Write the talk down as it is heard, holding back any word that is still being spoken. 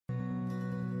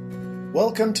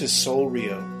Welcome to Soul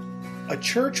Rio, a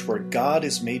church where God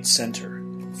is made center,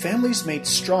 families made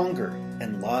stronger,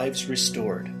 and lives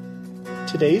restored.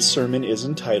 Today's sermon is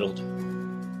entitled,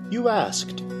 You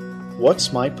Asked,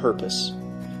 What's My Purpose?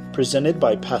 Presented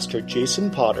by Pastor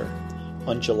Jason Potter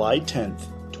on July 10th,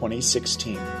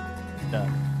 2016.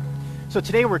 So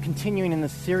today we're continuing in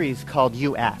this series called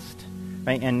You Asked,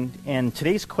 right? And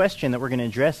today's question that we're going to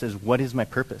address is, what is my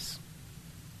purpose?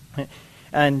 Right?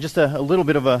 And just a little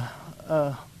bit of a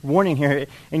warning here.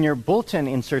 In your bulletin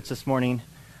inserts this morning,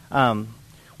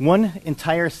 one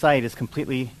entire side is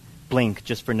completely blank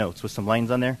just for notes with some lines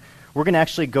on there. We're going to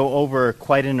actually go over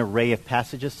quite an array of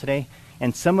passages today,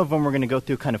 and some of them we're going to go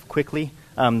through kind of quickly.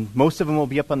 Most of them will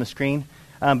be up on the screen.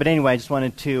 But anyway, I just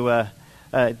wanted to,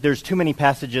 there's too many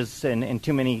passages and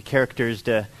too many characters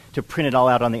to print it all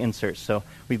out on the insert. So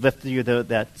we've left you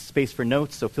that space for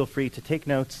notes, so feel free to take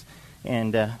notes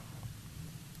and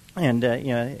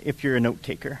if you're a note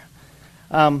taker.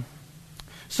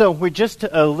 So we're just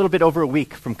a little bit over a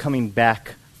week from coming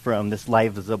back from this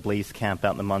Lives as a Blaze camp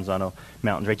out in the Manzano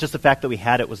Mountains, right? Just the fact that we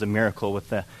had it was a miracle with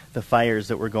the fires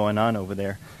that were going on over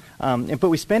there. But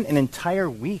we spent an entire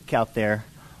week out there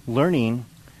learning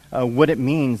what it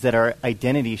means that our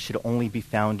identity should only be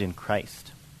found in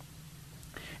Christ.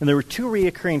 And there were two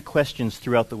reoccurring questions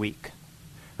throughout the week.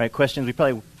 Right, questions, we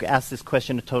probably asked this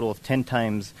question a total of 10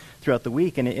 times throughout the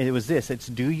week, and it was this. It's,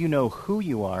 do you know who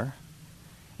you are,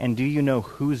 and do you know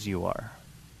whose you are?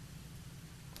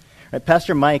 Right,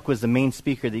 Pastor Mike was the main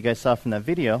speaker that you guys saw from that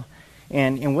video,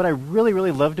 and what I really,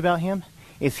 really loved about him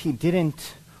is he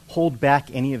didn't hold back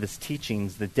any of his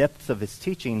teachings, the depth of his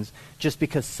teachings, just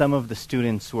because some of the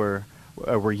students were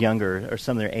younger or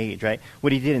some of their age, right?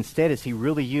 What he did instead is he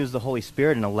really used the Holy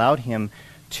Spirit and allowed him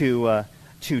to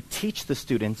teach the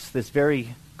students this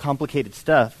very complicated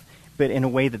stuff, but in a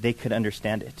way that they could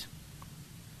understand it.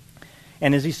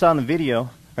 And as you saw in the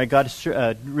video, right, God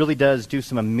really does do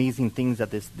some amazing things at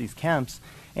these camps,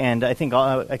 and I think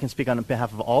I can speak on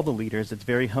behalf of all the leaders. It's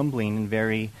very humbling and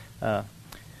very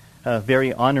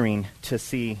honoring to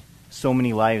see so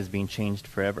many lives being changed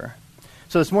forever.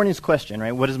 So this morning's question,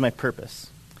 right, what is my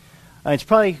purpose? It's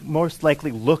probably most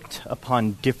likely looked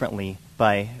upon differently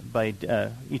by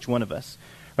each one of us.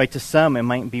 Right, to some, it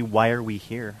might be, why are we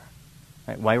here?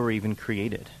 Right, why were we even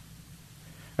created?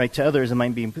 Right, to others, it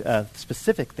might be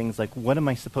specific things like, what am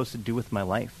I supposed to do with my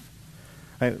life?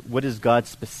 Right, what is God's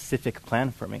specific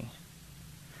plan for me?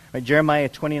 Right, Jeremiah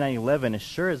 29:11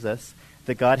 assures us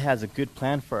that God has a good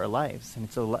plan for our lives, and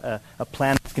it's a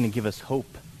plan that's going to give us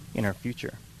hope in our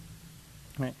future.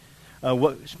 Right,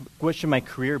 what should my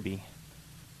career be?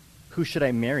 Who should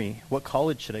I marry? What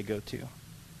college should I go to?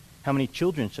 How many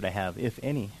children should I have, if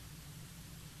any?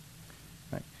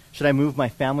 Right. Should I move my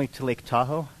family to Lake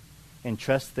Tahoe and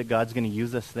trust that God's going to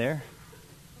use us there?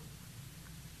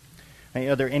 Right.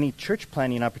 Are there any church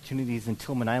planting opportunities in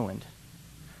Tillman Island?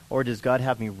 Or does God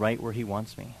have me right where he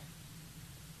wants me?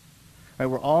 Right.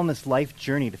 We're all on this life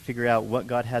journey to figure out what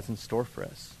God has in store for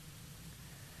us.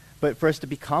 But for us to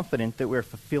be confident that we're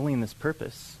fulfilling this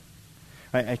purpose,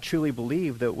 right, I truly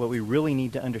believe that what we really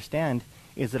need to understand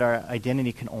is that our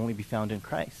identity can only be found in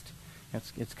Christ.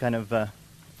 It's kind of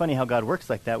funny how God works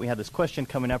like that. We have this question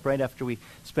coming up right after we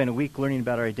spend a week learning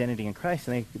about our identity in Christ,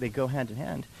 and they go hand in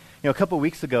hand. You know, a couple of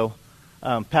weeks ago,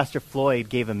 Pastor Floyd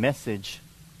gave a message,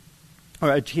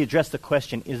 or he addressed the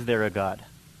question, is there a God?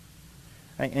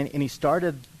 Right? And he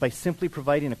started by simply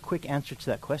providing a quick answer to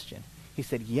that question. He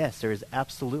said, yes, there is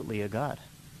absolutely a God.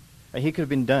 Right? He could have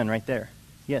been done right there.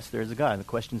 Yes, there is a God, and the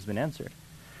question's been answered.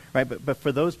 Right, but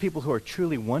for those people who are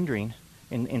truly wondering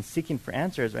and seeking for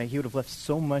answers, right, he would have left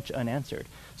so much unanswered.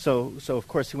 So of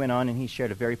course he went on and he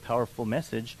shared a very powerful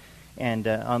message and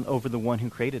over the one who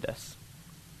created us.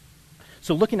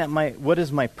 So looking at what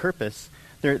is my purpose,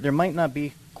 there might not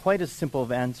be quite as simple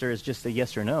of answer as just a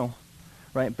yes or no,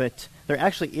 right? But there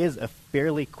actually is a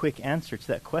fairly quick answer to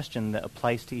that question that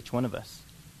applies to each one of us.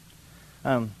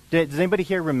 Does anybody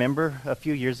here remember a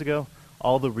few years ago,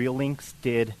 all the Real Links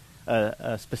did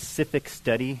a specific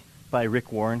study by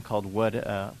Rick Warren called What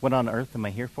on Earth Am I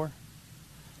Here For?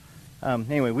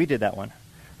 Anyway, we did that one,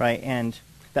 right? And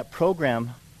that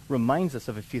program reminds us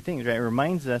of a few things, right? It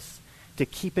reminds us to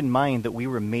keep in mind that we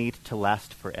were made to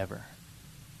last forever.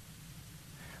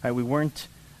 Right? We weren't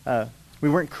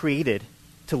created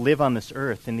to live on this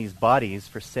earth in these bodies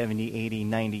for 70, 80,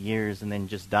 90 years and then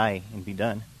just die and be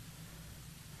done.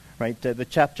 Right? The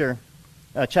chapter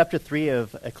 3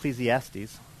 of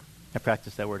Ecclesiastes, I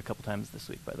practiced that word a couple times this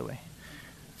week, by the way.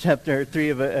 Chapter 3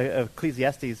 of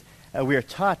Ecclesiastes, we are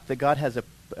taught that God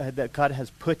has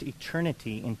put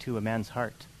eternity into a man's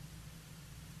heart.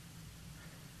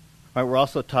 Right, we're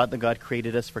also taught that God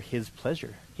created us for his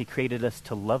pleasure. He created us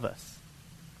to love us.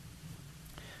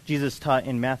 Jesus taught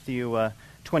in Matthew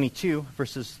 22,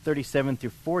 verses 37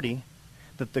 through 40,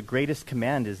 that the greatest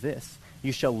command is this: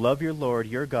 you shall love your Lord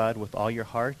your God with all your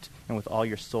heart and with all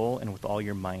your soul and with all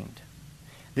your mind.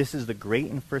 This is the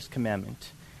great and first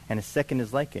commandment, and a second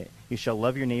is like it: you shall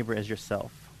love your neighbor as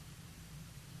yourself.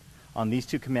 On these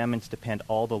two commandments depend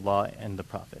all the law and the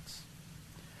prophets.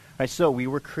 All right, so we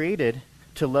were created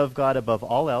to love God above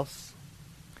all else,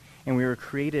 and we were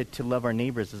created to love our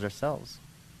neighbors as ourselves.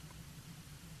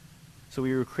 So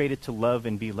we were created to love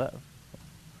and be loved.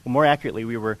 Well, more accurately,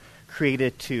 we were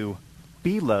created to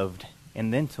be loved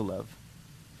and then to love.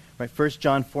 Right? 1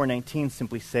 John 4:19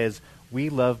 simply says, we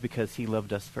love because he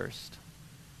loved us first.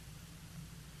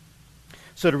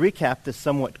 So to recap this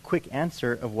somewhat quick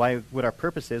answer of what our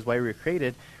purpose is, why we were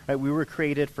created, right? We were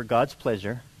created for God's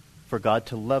pleasure, for God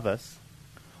to love us.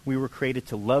 We were created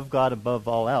to love God above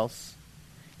all else,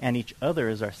 and each other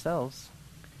as ourselves.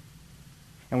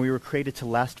 And we were created to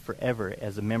last forever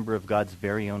as a member of God's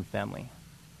very own family.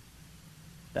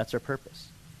 That's our purpose.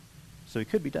 So we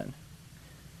could be done.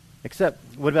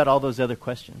 Except, what about all those other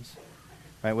questions?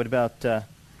 Right? What about the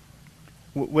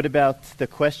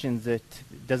questions that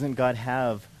doesn't God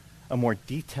have a more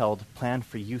detailed plan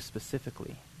for you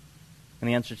specifically? And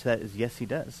the answer to that is yes, he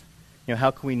does. You know,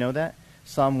 how can we know that?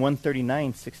 Psalm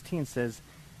 139:16 says,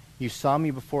 you saw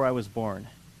me before I was born.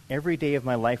 Every day of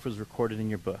my life was recorded in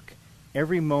your book.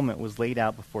 Every moment was laid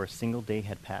out before a single day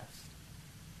had passed.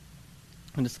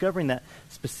 And discovering that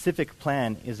specific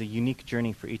plan is a unique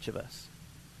journey for each of us.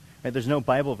 Right? There's no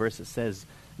Bible verse that says,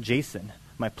 Jason,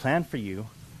 my plan for you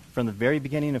from the very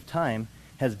beginning of time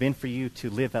has been for you to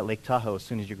live at Lake Tahoe as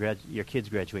soon as your kids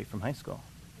graduate from high school.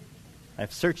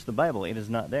 I've searched the Bible. It is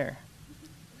not there.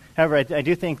 However, I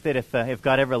do think that if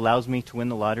God ever allows me to win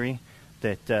the lottery,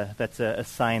 that's a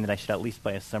sign that I should at least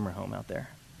buy a summer home out there.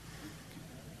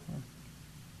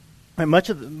 And much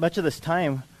of this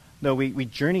time, though, we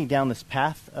journey down this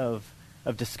path of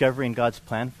discovering God's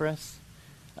plan for us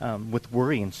with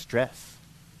worry and stress.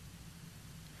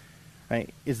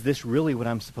 Right? Is this really what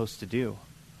I'm supposed to do?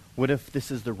 What if this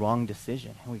is the wrong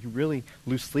decision? And we really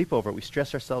lose sleep over it. We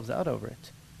stress ourselves out over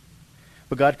it.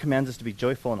 But God commands us to be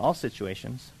joyful in all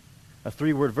situations. A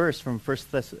 3-word verse from 1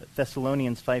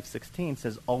 Thessalonians 5:16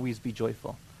 says, always be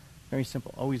joyful. Very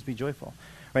simple, always be joyful.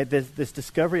 Right? This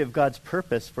discovery of God's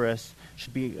purpose for us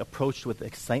should be approached with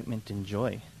excitement and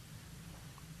joy.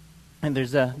 And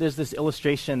there's this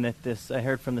illustration that I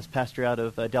heard from this pastor out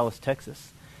of Dallas,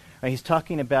 Texas. Right? He's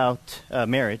talking about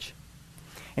marriage,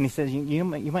 and he says you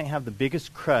might have the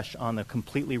biggest crush on the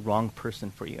completely wrong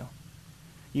person for you.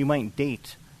 You might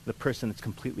date the person that's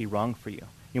completely wrong for you.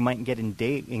 You might get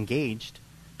engaged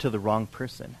to the wrong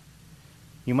person.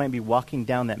 You might be walking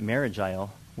down that marriage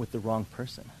aisle with the wrong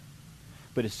person.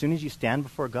 But as soon as you stand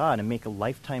before God and make a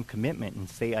lifetime commitment and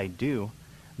say, I do,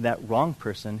 that wrong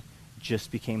person just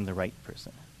became the right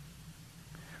person.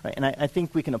 Right? And I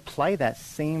think we can apply that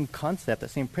same concept,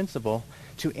 that same principle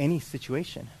to any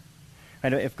situation.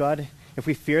 Right? If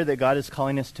we fear that God is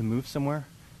calling us to move somewhere,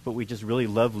 but we just really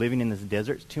love living in this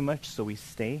desert too much, so we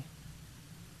stay.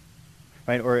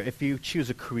 Right? Or if you choose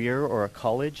a career or a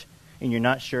college and you're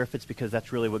not sure if it's because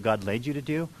that's really what God led you to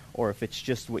do, or if it's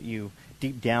just what you,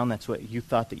 deep down, that's what you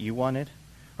thought that you wanted,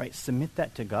 right? Submit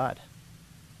that to God.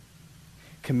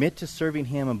 Commit to serving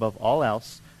him above all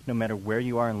else, no matter where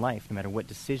you are in life, no matter what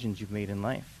decisions you've made in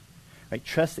life. Right?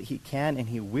 Trust that he can and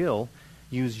he will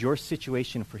use your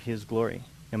situation for his glory,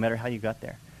 no matter how you got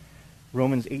there.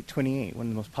 Romans 8:28, one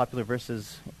of the most popular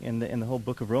verses in the whole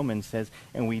book of Romans, says,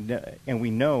 and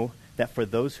we know that for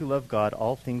those who love God,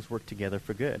 all things work together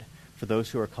for good, for those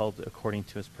who are called according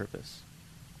to his purpose.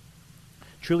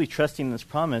 Truly trusting in this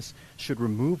promise should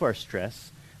remove our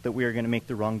stress that we are going to make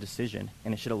the wrong decision,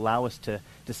 and it should allow us to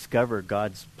discover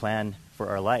God's plan for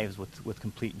our lives with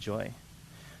complete joy.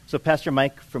 So Pastor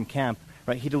Mike from camp,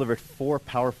 right, he delivered 4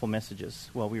 powerful messages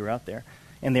while we were out there,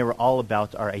 and they were all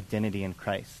about our identity in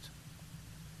Christ.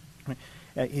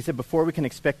 He said before we can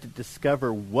expect to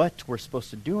discover what we're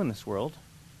supposed to do in this world,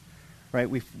 right,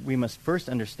 we must first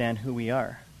understand who we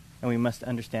are, and we must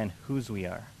understand whose we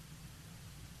are.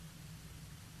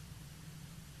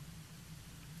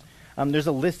 There's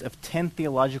a list of 10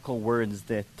 theological words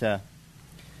that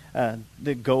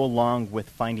go along with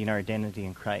finding our identity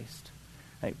in Christ.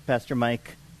 Right? Pastor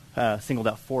Mike singled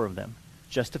out 4 of them: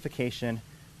 justification,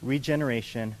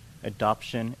 regeneration,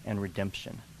 adoption, and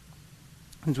redemption.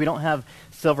 Since we don't have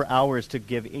several hours to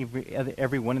give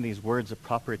every one of these words the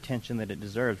proper attention that it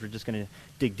deserves, we're just going to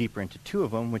dig deeper into 2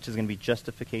 of them, which is going to be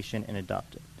justification and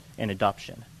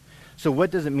adoption. So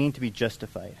what does it mean to be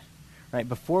justified? Right?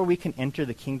 Before we can enter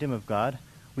the kingdom of God,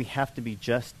 we have to be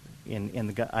just in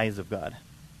the eyes of God.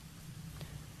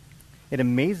 It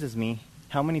amazes me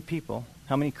how many people,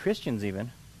 how many Christians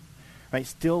even, right,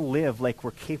 still live like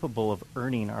we're capable of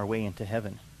earning our way into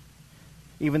heaven.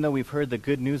 Even though we've heard the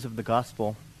good news of the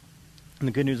gospel and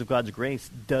the good news of God's grace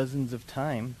dozens of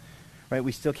times, right,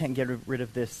 we still can't get rid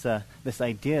of this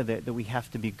idea that we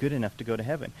have to be good enough to go to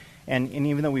heaven. And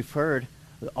even though we've heard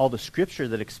all the scripture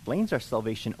that explains our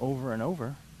salvation over and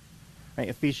over, right,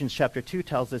 Ephesians chapter 2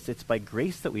 tells us it's by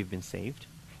grace that we've been saved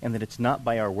and that it's not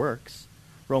by our works.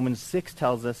 Romans 6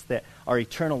 tells us that our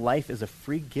eternal life is a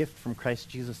free gift from Christ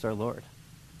Jesus our Lord.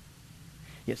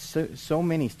 Yet so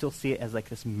many still see it as like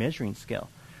this measuring scale,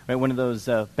 right? One of those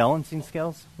balancing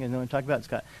scales. You know what I'm talking about? It's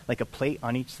got like a plate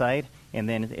on each side, and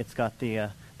then it's got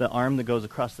the arm that goes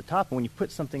across the top. And when you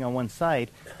put something on one side,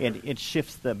 it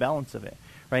shifts the balance of it,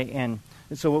 right? And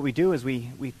so what we do is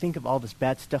we think of all this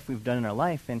bad stuff we've done in our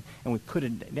life, and we put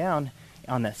it down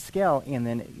on that scale, and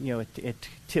then it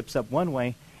tips up one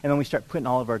way. And then we start putting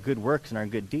all of our good works and our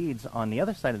good deeds on the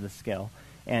other side of the scale,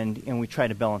 and we try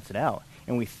to balance it out.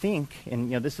 And we think,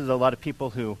 and this is a lot of people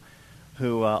who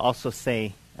also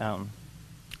say,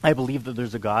 I believe that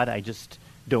there's a God, I just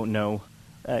don't know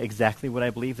exactly what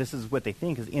I believe. This is what they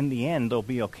think, is in the end they'll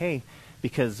be okay,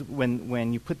 because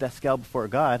when you put that scale before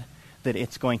God, that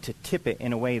it's going to tip it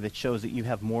in a way that shows that you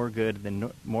have more good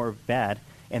than more bad,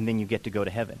 and then you get to go to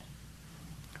heaven.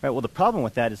 Right? Well, the problem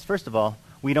with that is, first of all,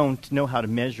 we don't know how to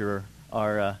measure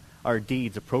our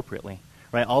deeds appropriately,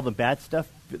 right? All the bad stuff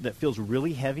that feels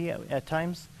really heavy at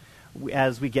times,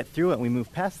 as we get through it, we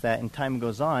move past that, and time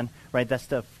goes on, right? That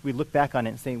stuff, we look back on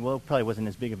it and say, well, it probably wasn't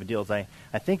as big of a deal as I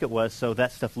think it was, so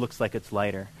that stuff looks like it's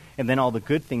lighter. And then all the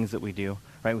good things that we do,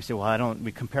 right? We say, well,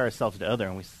 we compare ourselves to others,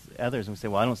 and we say,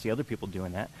 well, I don't see other people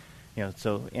doing that,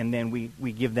 So, and then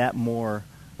we give that more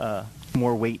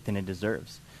weight than it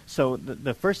deserves. So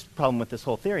the first problem with this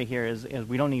whole theory here is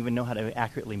we don't even know how to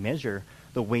accurately measure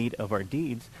the weight of our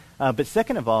deeds. But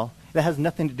second of all, that has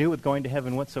nothing to do with going to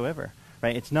heaven whatsoever,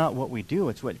 right? It's not what we do;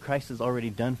 it's what Christ has already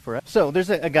done for us. So there's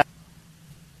a guy.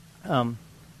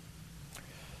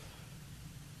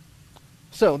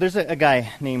 So there's a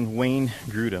guy named Wayne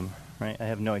Grudem, right? I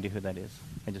have no idea who that is.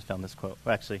 I just found this quote.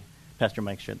 Well, actually, Pastor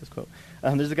Mike shared this quote.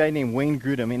 There's a guy named Wayne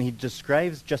Grudem, and he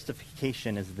describes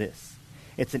justification as this.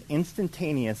 It's an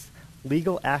instantaneous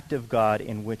legal act of God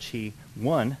in which he,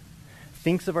 1,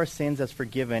 thinks of our sins as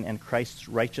forgiven and Christ's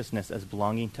righteousness as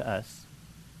belonging to us,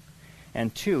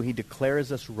 and 2, he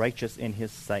declares us righteous in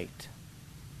his sight.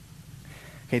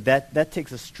 Okay, that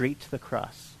takes us straight to the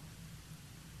cross.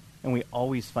 And we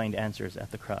always find answers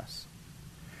at the cross,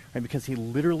 right? Because he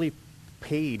literally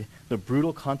paid the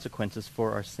brutal consequences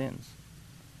for our sins.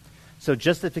 So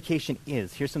justification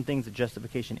here's some things that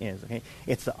justification is, okay?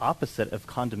 It's the opposite of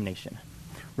condemnation.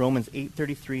 Romans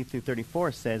 8:33 through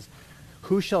 34 says,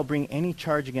 "Who shall bring any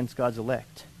charge against God's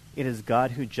elect? It is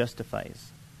God who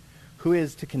justifies. Who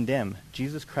is to condemn?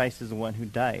 Jesus Christ is the one who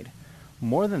died.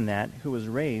 More than that, who was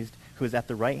raised, who is at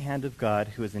the right hand of God,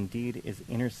 who is indeed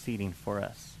interceding for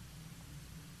us."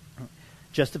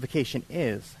 Justification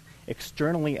is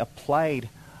externally applied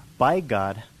by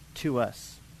God to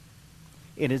us.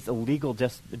 It is a legal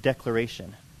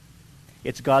declaration.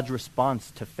 It's God's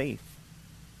response to faith.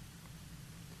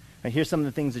 Now, here's some of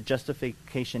the things that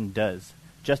justification does.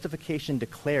 Justification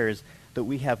declares that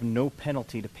we have no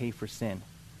penalty to pay for sin.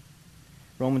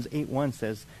 Romans 8:1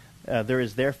 says, there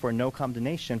is therefore no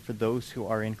condemnation for those who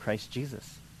are in Christ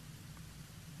Jesus.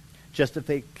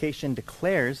 Justification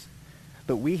declares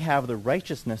that we have the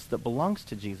righteousness that belongs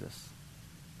to Jesus.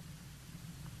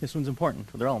 This one's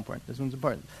important. Well, they're all important. This one's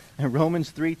important. And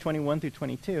Romans 3:21 through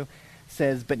 22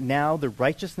 says, "But now the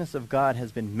righteousness of God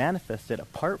has been manifested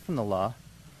apart from the law,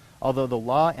 although the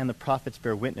law and the prophets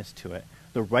bear witness to it.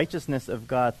 The righteousness of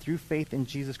God through faith in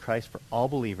Jesus Christ for all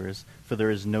believers, for there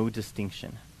is no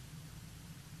distinction."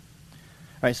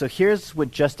 All right, so here's what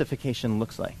justification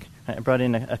looks like. I brought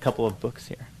in a couple of books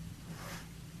here.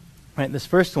 All right, this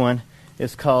first one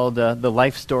is called The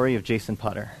Life Story of Jason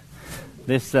Potter.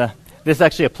 This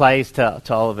actually applies to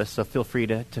all of us, so feel free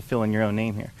to fill in your own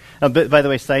name here. But by the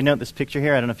way, side note, this picture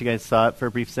here, I don't know if you guys saw it for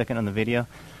a brief second on the video. All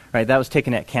right, that was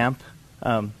taken at camp.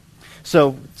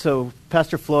 So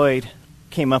Pastor Floyd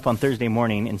came up on Thursday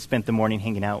morning and spent the morning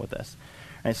hanging out with us.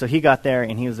 All right, so he got there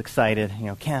and he was excited.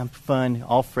 Camp, fun,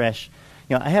 all fresh.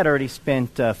 I had already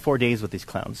spent 4 days with these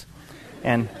clowns,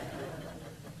 and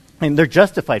they're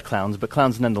justified clowns, but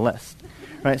clowns nonetheless.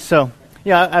 Right, so.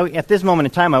 Yeah, at this moment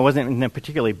in time, I wasn't in a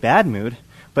particularly bad mood,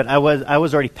 but I was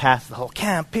already past the whole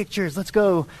camp, pictures, let's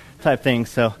go type thing.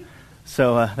 So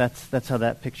So that's how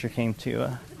that picture came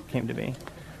to be.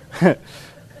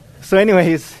 So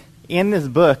anyways, in this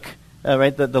book,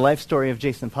 right, the life story of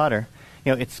Jason Potter,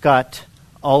 it's got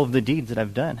all of the deeds that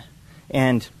I've done.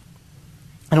 And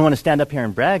I don't want to stand up here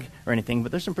and brag or anything,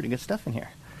 but there's some pretty good stuff in here.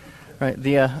 Right?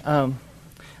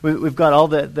 We've got all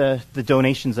the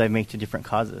donations I've made to different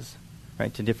causes,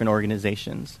 right, to different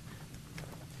organizations.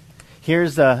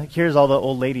 Here's all the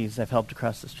old ladies I've helped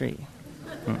across the street.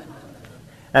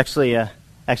 Actually,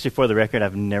 for the record,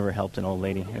 I've never helped an old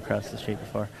lady across the street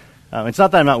before. It's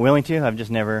not that I'm not willing to, I've just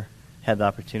never had the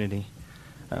opportunity.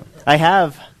 I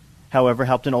have, however,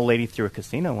 helped an old lady through a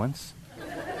casino once.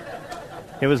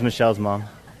 It was Michelle's mom.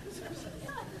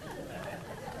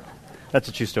 That's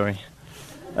a true story.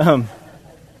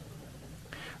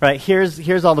 Right,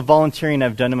 here's all the volunteering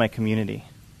I've done in my community.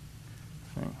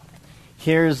 Right.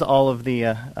 Here's all of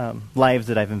the lives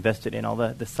that I've invested in, all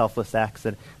the selfless acts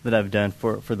that I've done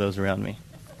for those around me.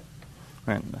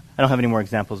 Right. I don't have any more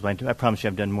examples, but I promise you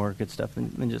I've done more good stuff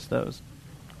than just those.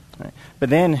 Right. But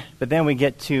then we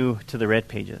get to the red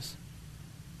pages.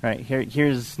 Right,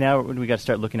 here's now we got to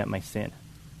start looking at my sin.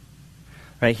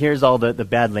 Right, here's all the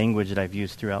bad language that I've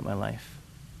used throughout my life.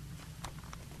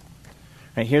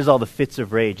 Right, here's all the fits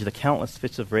of rage, the countless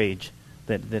fits of rage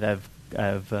that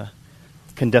I've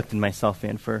conducted myself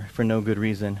in for no good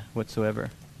reason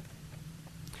whatsoever.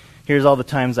 Here's all the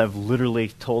times I've literally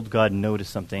told God no to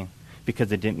something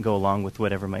because it didn't go along with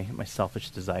whatever my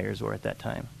selfish desires were at that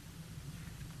time.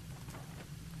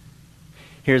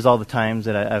 Here's all the times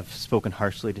that I've spoken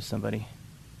harshly to somebody.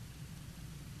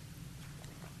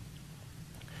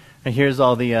 And here's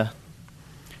all the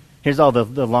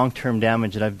long-term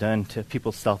damage that I've done to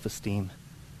people's self-esteem,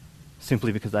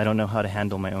 simply because I don't know how to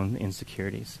handle my own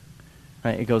insecurities.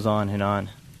 Right? It goes on and on.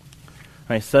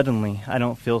 Right? Suddenly, I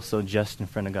don't feel so just in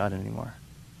front of God anymore.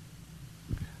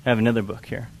 I have another book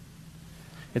here.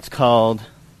 It's called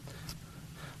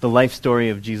The Life Story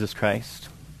of Jesus Christ.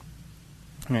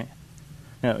 Right.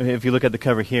 Now, if you look at the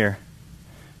cover here,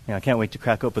 I can't wait to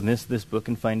crack open this book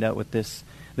and find out what this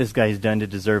guy's done to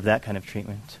deserve that kind of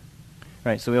treatment.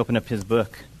 Right, so we open up his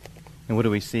book, and what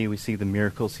do we see? We see the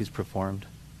miracles he's performed.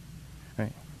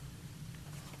 Right.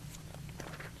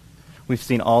 We've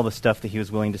seen all the stuff that he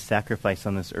was willing to sacrifice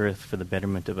on this earth for the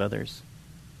betterment of others.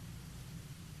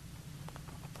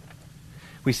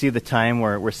 We see the time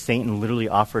where Satan literally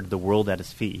offered the world at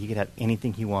his feet. He could have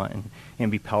anything he wanted and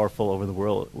be powerful over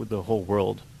the whole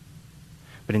world.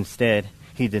 But instead,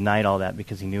 he denied all that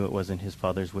because he knew it wasn't his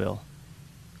Father's will.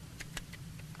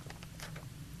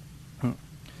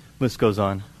 List goes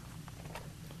on.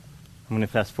 I'm going to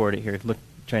fast forward it here.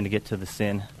 Trying to get to the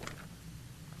sin.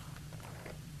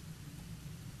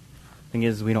 Thing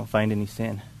is, we don't find any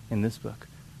sin in this book.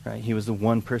 Right? He was the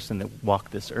one person that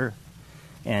walked this earth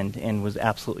and was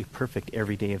absolutely perfect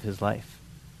every day of his life.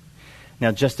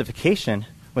 Now, justification,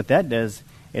 what that does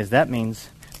is that means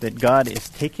that God is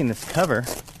taking this cover,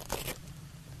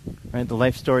 right, the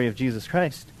life story of Jesus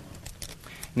Christ,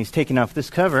 and he's taking off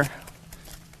this cover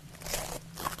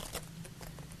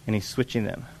and he's switching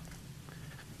them.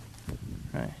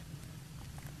 Right.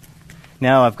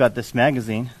 Now I've got this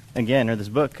magazine again, or this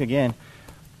book again,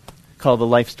 called The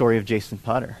Life Story of Jason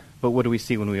Potter. But what do we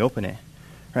see when we open it?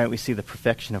 Right, we see the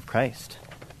perfection of Christ.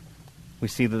 We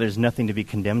see that there's nothing to be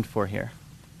condemned for here.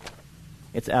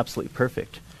 It's absolutely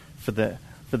perfect for the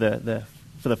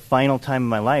final time of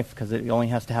my life, because it only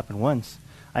has to happen once.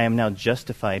 I am now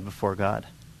justified before God.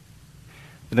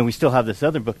 But then we still have this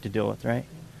other book to deal with, right?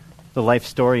 The life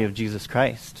story of Jesus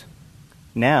Christ.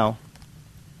 Now,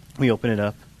 we open it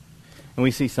up, and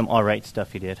we see some all right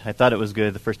stuff he did. I thought it was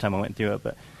good the first time I went through it,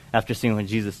 but after seeing what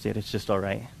Jesus did, it's just all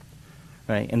right.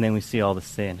 Right? And then we see all the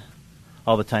sin,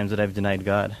 all the times that I've denied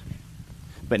God.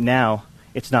 But now,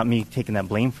 it's not me taking that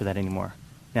blame for that anymore.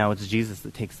 Now it's Jesus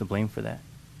that takes the blame for that.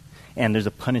 And there's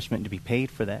a punishment to be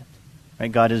paid for that.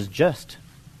 Right? God is just.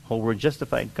 Whole word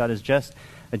justified. God is just.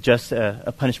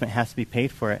 A punishment has to be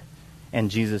paid for it. And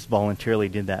Jesus voluntarily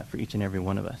did that for each and every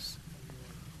one of us.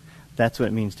 That's what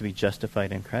it means to be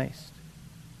justified in Christ.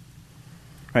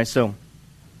 Right? So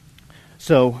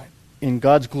in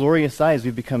God's glorious eyes,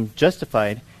 we've become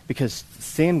justified because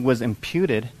sin was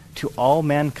imputed to all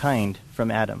mankind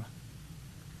from Adam.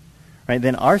 Right?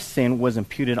 Then our sin was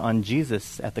imputed on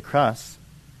Jesus at the cross,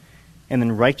 and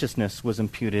then righteousness was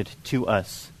imputed to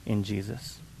us in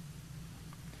Jesus.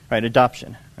 Right?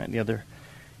 Adoption. Right? The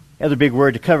other big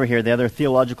word to cover here, the other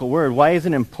theological word. Why is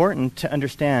it important to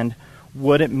understand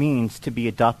what it means to be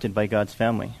adopted by God's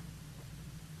family,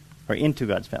 or into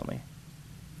God's family?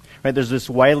 Right, there's this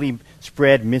widely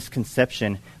spread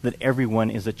misconception that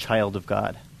everyone is a child of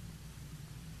God.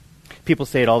 People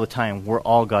say it all the time. We're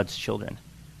all God's children.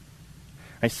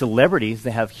 Right? Celebrities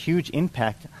that have huge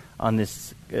impact on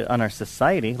our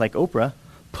society, like Oprah,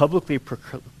 publicly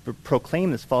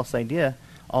proclaim this false idea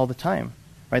all the time,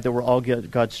 right? That we're all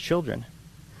God's children.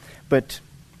 But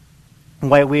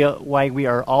why we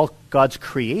are all God's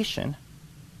creation,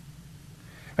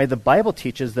 right? The Bible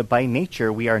teaches that by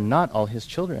nature we are not all his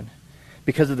children.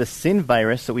 Because of the sin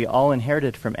virus that we all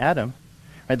inherited from Adam,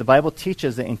 right? The Bible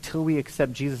teaches that until we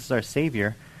accept Jesus as our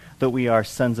Savior, that we are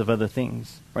sons of other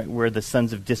things, right? We're the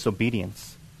sons of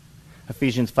disobedience.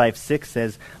 Ephesians 5:6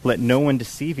 says, "Let no one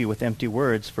deceive you with empty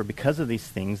words, for because of these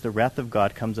things the wrath of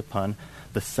God comes upon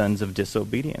the sons of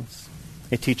disobedience."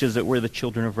 It teaches that we're the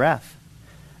children of wrath.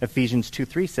 Ephesians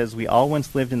 2:3 says, "We all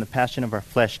once lived in the passion of our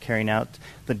flesh, carrying out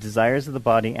the desires of the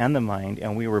body and the mind,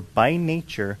 and we were by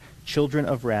nature children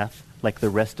of wrath like the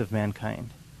rest of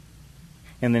mankind."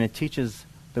 And then it teaches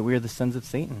that we are the sons of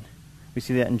Satan. We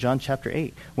see that in John chapter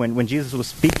 8. When Jesus was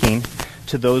speaking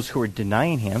to those who were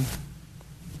denying him,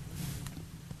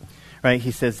 right,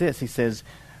 he says this. He says,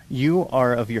 "You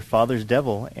are of your father's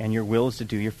devil, and your will is to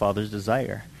do your father's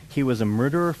desire. He was a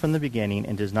murderer from the beginning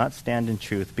and does not stand in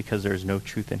truth because there is no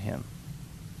truth in him."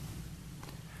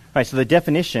 All right, so the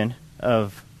definition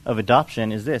of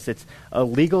adoption is this. It's a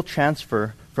legal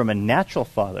transfer from a natural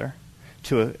father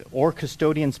or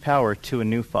custodian's power to a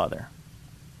new father.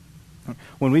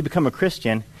 When we become a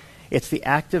Christian, it's the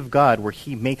act of God where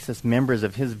he makes us members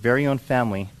of his very own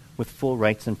family with full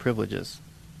rights and privileges.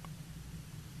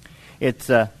 It's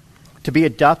to be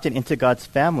adopted into God's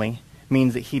family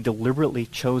means that he deliberately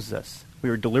chose us. We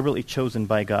were deliberately chosen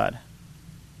by God.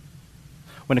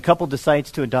 When a couple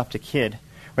decides to adopt a kid,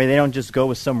 right, they don't just go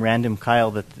with some random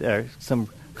Kyle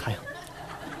Kyle.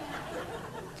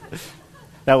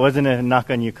 That wasn't a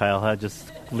knock on you, Kyle. That just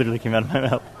literally came out of my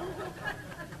mouth.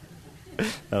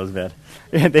 That was bad.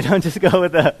 They don't just go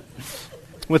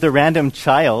with a random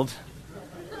child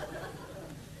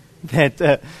that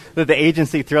the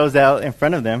agency throws out in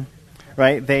front of them,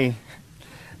 right? They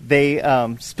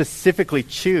specifically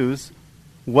choose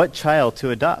what child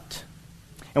to adopt.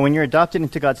 And when you're adopted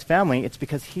into God's family, it's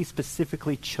because he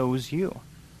specifically chose you.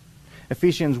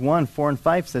 Ephesians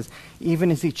 1:4-5 says,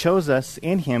 "Even as he chose us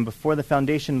in him before the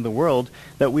foundation of the world,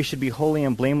 that we should be holy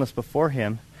and blameless before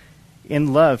him.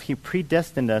 In love, he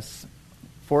predestined us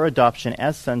for adoption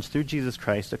as sons through Jesus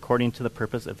Christ according to the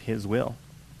purpose of his will."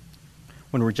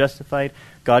 When we're justified,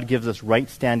 God gives us right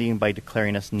standing by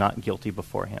declaring us not guilty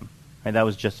before him. Right? That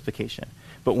was justification.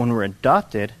 But when we're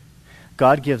adopted,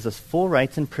 God gives us full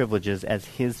rights and privileges as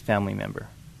his family member.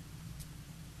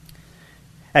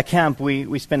 At camp,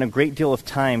 we spent a great deal of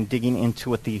time digging into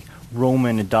what the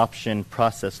Roman adoption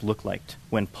process looked like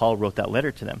when Paul wrote that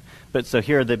letter to them. But so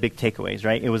here are the big takeaways,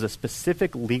 right? It was a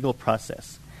specific legal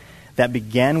process that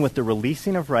began with the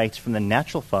releasing of rights from the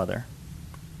natural father.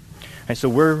 Right, so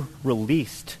we're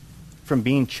released from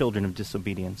being children of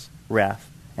disobedience, wrath,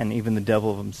 and even the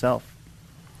devil himself.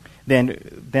 Then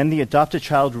the adopted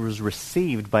child was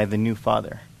received by the new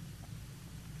father,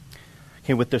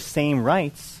 okay, with the same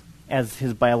rights as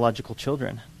his biological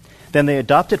children. Then the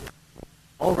adopted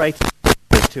all rights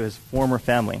to his former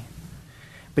family,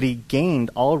 but he gained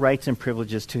all rights and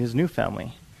privileges to his new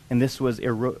family, and this was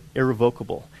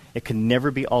irrevocable. It could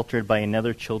never be altered by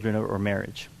another children or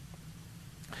marriage.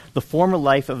 The former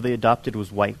life of the adopted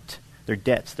was wiped. Their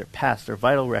debts, their past, their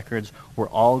vital records were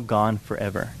all gone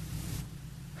forever.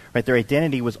 Right? Their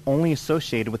identity was only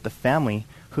associated with the family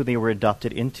who they were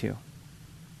adopted into.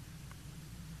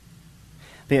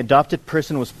 The adopted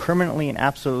person was permanently and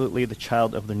absolutely the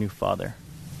child of the new father.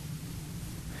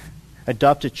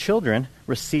 Adopted children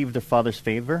received their father's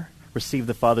favor, received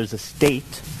the father's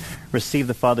estate, received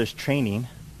the father's training,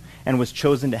 and was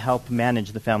chosen to help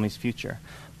manage the family's future.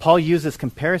 Paul uses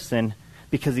comparison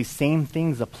because these same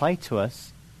things apply to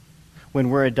us when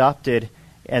we're adopted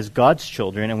as God's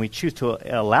children and we choose to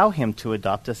allow him to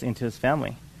adopt us into his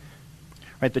family.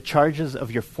 Right? The charges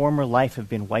of your former life have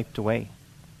been wiped away.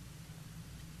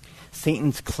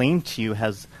 Satan's claim to you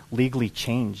has legally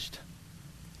changed.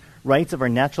 Rights of our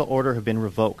natural order have been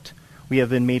revoked. We have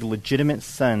been made legitimate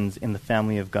sons in the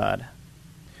family of God.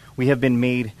 We have been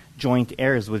made joint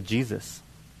heirs with Jesus.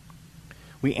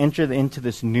 We enter into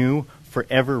this new,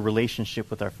 forever relationship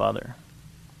with our Father.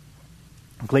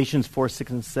 Galatians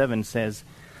 4:6-7 says,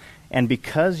 "And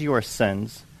because you are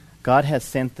sons, God has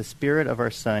sent the Spirit of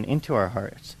our Son into our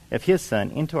hearts, of His Son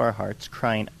into our hearts,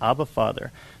 crying, 'Abba,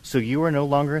 Father.' So you are no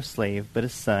longer a slave, but a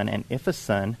son, and if a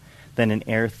son, then an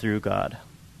heir through God."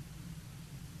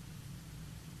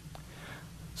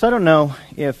 So I don't know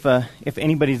if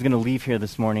anybody's going to leave here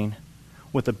this morning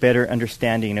with a better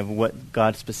understanding of what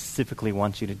God specifically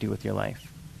wants you to do with your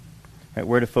life. Right?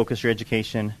 Where to focus your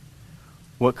education,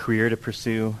 what career to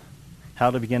pursue,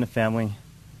 how to begin a family,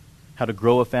 how to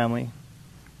grow a family.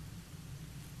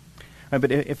 Right,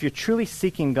 but if you're truly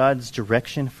seeking God's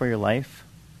direction for your life,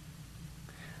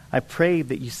 I pray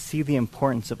that you see the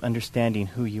importance of understanding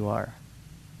who you are,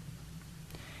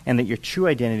 and that your true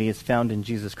identity is found in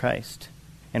Jesus Christ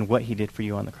and what he did for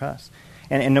you on the cross.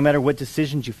 And no matter what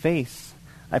decisions you face,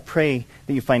 I pray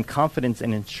that you find confidence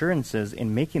and assurances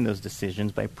in making those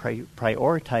decisions by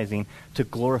prioritizing to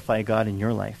glorify God in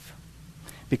your life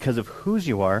because of whose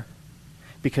you are,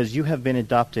 because you have been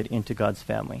adopted into God's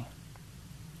family.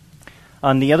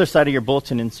 On the other side of your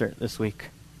bulletin insert this week,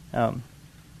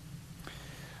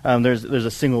 there's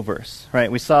a single verse,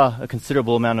 right? We saw a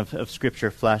considerable amount of scripture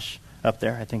flash up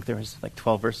there. I think there was like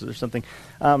 12 verses or something.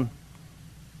 But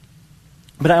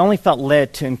I only felt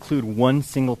led to include one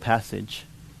single passage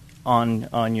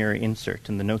on your insert,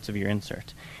 in the notes of your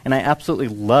insert. And I absolutely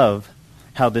love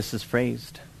how this is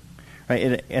phrased,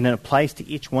 right? And it applies to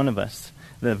each one of us.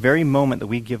 The very moment that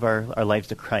we give our lives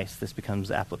to Christ, this becomes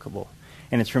applicable.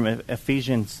 And it's from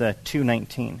Ephesians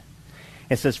 2:19.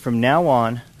 It says, "From now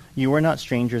on, you are not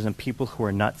strangers and people who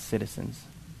are not citizens.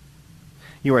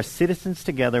 You are citizens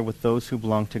together with those who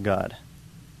belong to God.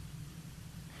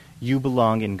 You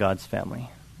belong in God's family."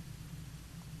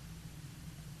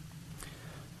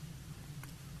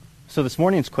 So this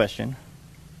morning's question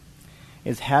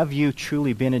is, have you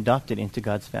truly been adopted into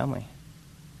God's family?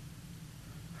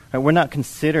 We're not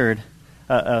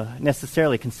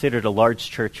necessarily considered a large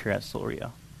church here at Soul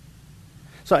Rio.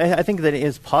 So I think that it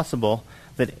is possible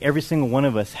that every single one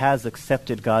of us has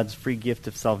accepted God's free gift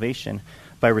of salvation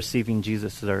by receiving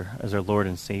Jesus as our Lord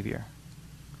and Savior.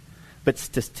 But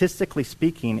statistically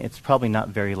speaking, it's probably not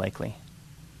very likely.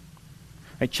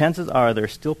 Right? Chances are there are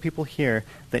still people here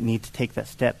that need to take that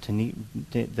step,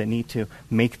 that need to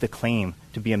make the claim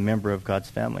to be a member of God's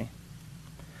family.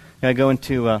 Now,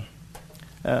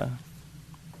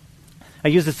 I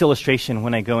use this illustration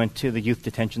when I go into the youth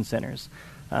detention centers.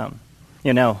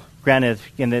 Granted,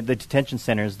 in the detention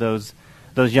centers, those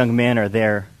young men are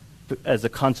there as a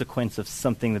consequence of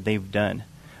something that they've done.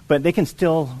 But they can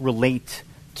still relate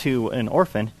to an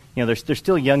orphan. There's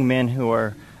still young men who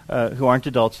aren't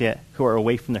adults yet, who are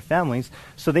away from their families,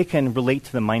 so they can relate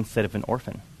to the mindset of an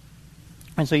orphan.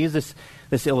 And so I use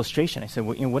this illustration. I said,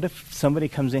 what if somebody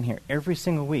comes in here every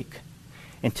single week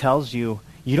and tells you,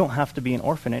 you don't have to be an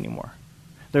orphan anymore.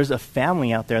 There's a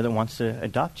family out there that wants to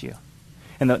adopt you.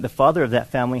 And the father of that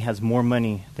family has more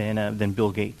money than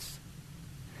Bill Gates.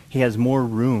 He has more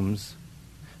rooms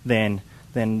than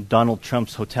Donald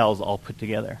Trump's hotels all put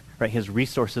together. Right? His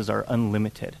resources are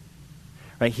unlimited.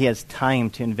 Right? He has time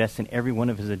to invest in every one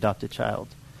of his adopted child.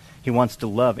 He wants to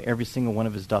love every single one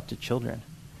of his adopted children.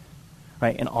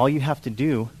 Right? And all you have to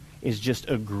do is just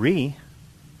agree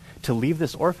to leave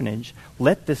this orphanage,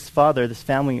 let this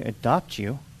family adopt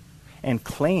you, and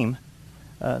claim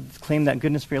that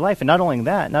goodness for your life. And not only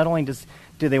that,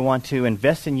 do they want to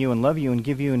invest in you and love you and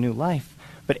give you a new life,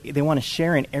 but they want to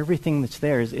share in everything that's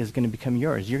theirs is going to become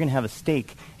yours. You're going to have a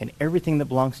stake in everything that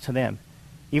belongs to them,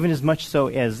 even as much so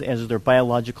as their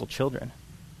biological children.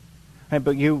 Right?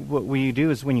 But what you do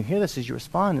is when you hear this is you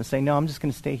respond and say, no, I'm just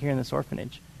going to stay here in this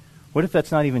orphanage. What if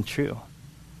that's not even true?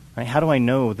 Right? How do I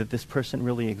know that this person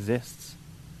really exists?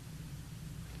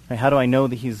 Right? How do I know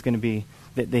that he's going to be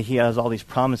that he has all these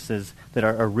promises that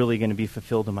are really going to be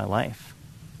fulfilled in my life?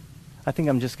 I think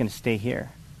I'm just going to stay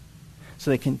here.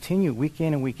 So they continue week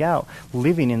in and week out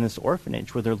living in this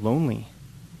orphanage where they're lonely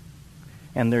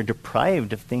and they're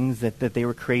deprived of things that they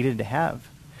were created to have,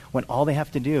 when all they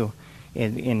have to do,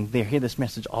 and they hear this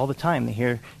message all the time, they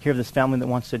hear of this family that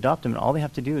wants to adopt them, and all they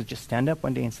have to do is just stand up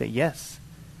one day and say, yes,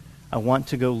 I want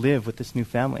to go live with this new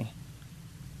family.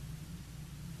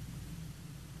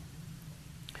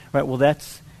 Right, well,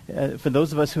 that's, for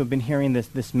those of us who have been hearing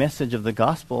this message of the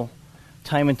gospel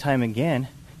time and time again,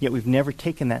 yet we've never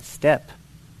taken that step.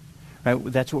 Right,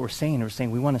 that's what we're saying. We're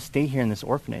saying we want to stay here in this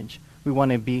orphanage. We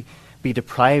want to be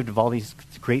deprived of all these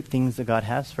great things that God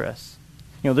has for us.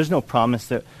 There's no promise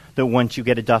that once you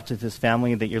get adopted to this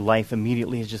family that your life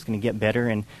immediately is just going to get better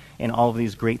and all of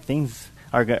these great things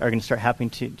are going to start happening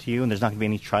to you, and there's not going to be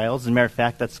any trials. As a matter of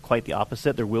fact, that's quite the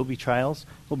opposite. There will be trials. There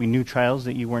will be new trials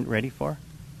that you weren't ready for.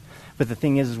 But the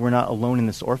thing is we're not alone in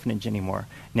this orphanage anymore.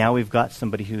 Now we've got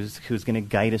somebody who's going to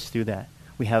guide us through that.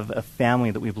 We have a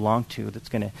family that we belong to that's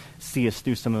going to see us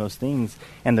through some of those things.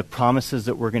 And the promises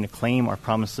that we're going to claim are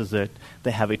promises that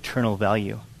have eternal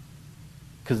value.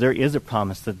 Because there is a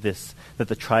promise that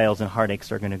the trials and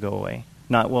heartaches are going to go away.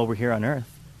 Not while we're here on earth,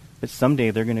 but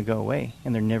someday they're going to go away,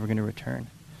 and they're never going to return.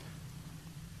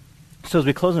 So as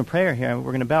we close in prayer here,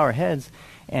 we're going to bow our heads,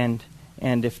 and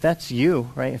if that's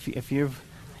you, right, if you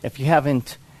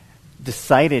haven't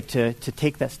decided to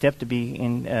take that step to be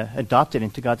adopted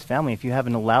into God's family, if you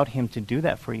haven't allowed him to do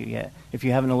that for you yet, if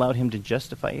you haven't allowed him to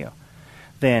justify you,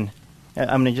 then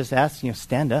I'm going to just ask,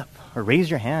 stand up or raise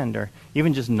your hand or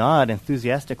even just nod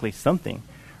enthusiastically, something,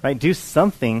 right? Do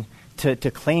something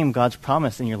to claim God's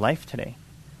promise in your life today.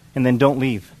 And then don't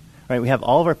leave, right? We have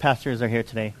all of our pastors are here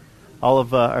today. All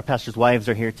of our pastors' wives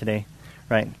are here today,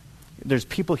 right? There's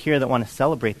people here that want to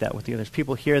celebrate that with you. There's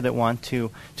people here that want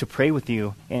to pray with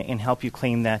you and help you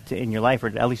claim that in your life, or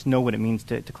at least know what it means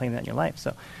to claim that in your life.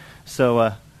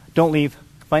 So don't leave.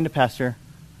 Find a pastor,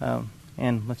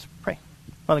 and let's pray.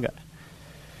 Father God,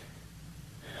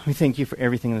 we thank you for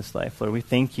everything in this life, Lord. We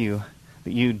thank you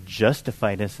that you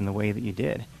justified us in the way that you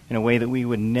did, in a way that we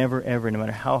would never, ever, no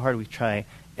matter how hard we try,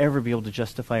 ever be able to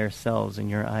justify ourselves in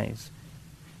your eyes.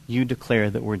 You declare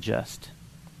that we're just.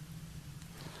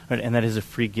 And that is a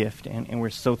free gift, and we're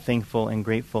so thankful and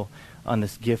grateful on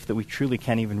this gift that we truly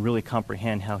can't even really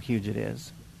comprehend how huge it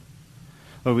is.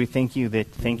 Lord, we thank you that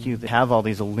have all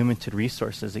these limited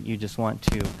resources that you just want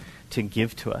to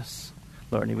give to us.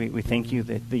 Lord, we thank you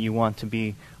that you want to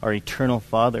be our eternal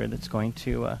Father that's going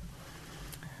to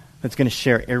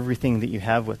share everything that you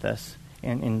have with us,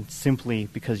 and simply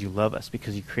because you love us,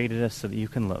 because you created us so that you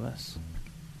can love us.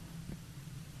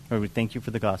 Lord, we thank you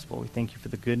for the gospel. We thank you for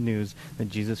the good news that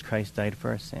Jesus Christ died for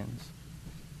our sins.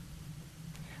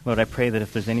 Lord, I pray that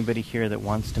if there's anybody here that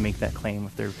wants to make that claim,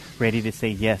 if they're ready to say,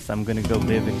 yes, I'm going to go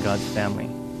live in God's family,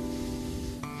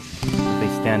 if they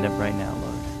stand up right now,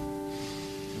 Lord.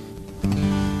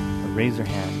 Or raise their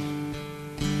hand.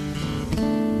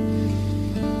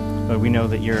 Lord, we know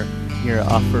that your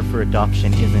offer for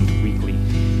adoption isn't weekly.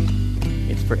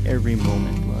 It's for every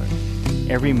moment, Lord.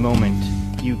 Every moment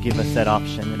you give us that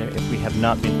option, that if we have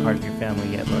not been part of your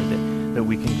family yet, Lord, that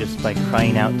we can just, by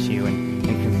crying out to you and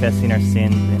confessing our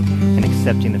sins and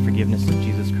accepting the forgiveness of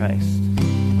Jesus Christ,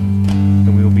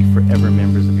 that we will be forever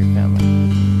members of your family.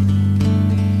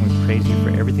 We praise you for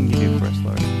everything you do for us,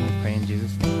 Lord. We pray in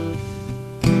Jesus' name.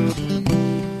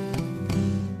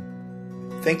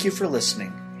 Thank you for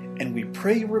listening, and we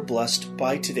pray you were blessed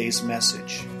by today's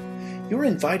message. You are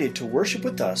invited to worship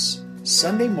with us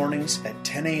Sunday mornings at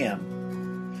 10 a.m.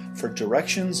 For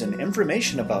directions and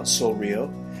information about Soul Rio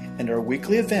and our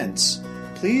weekly events,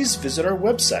 please visit our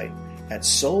website at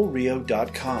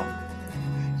soulrio.com.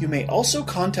 You may also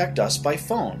contact us by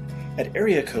phone at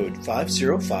area code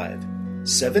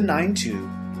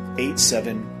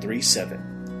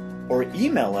 505-792-8737 or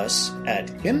email us at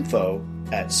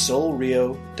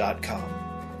info@soulrio.com.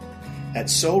 At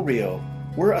Soul Rio,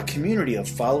 we're a community of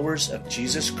followers of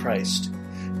Jesus Christ,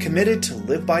 committed to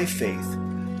live by faith,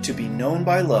 to be known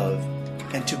by love,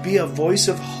 and to be a voice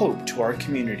of hope to our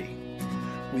community.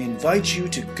 We invite you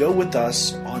to go with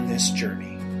us on this journey.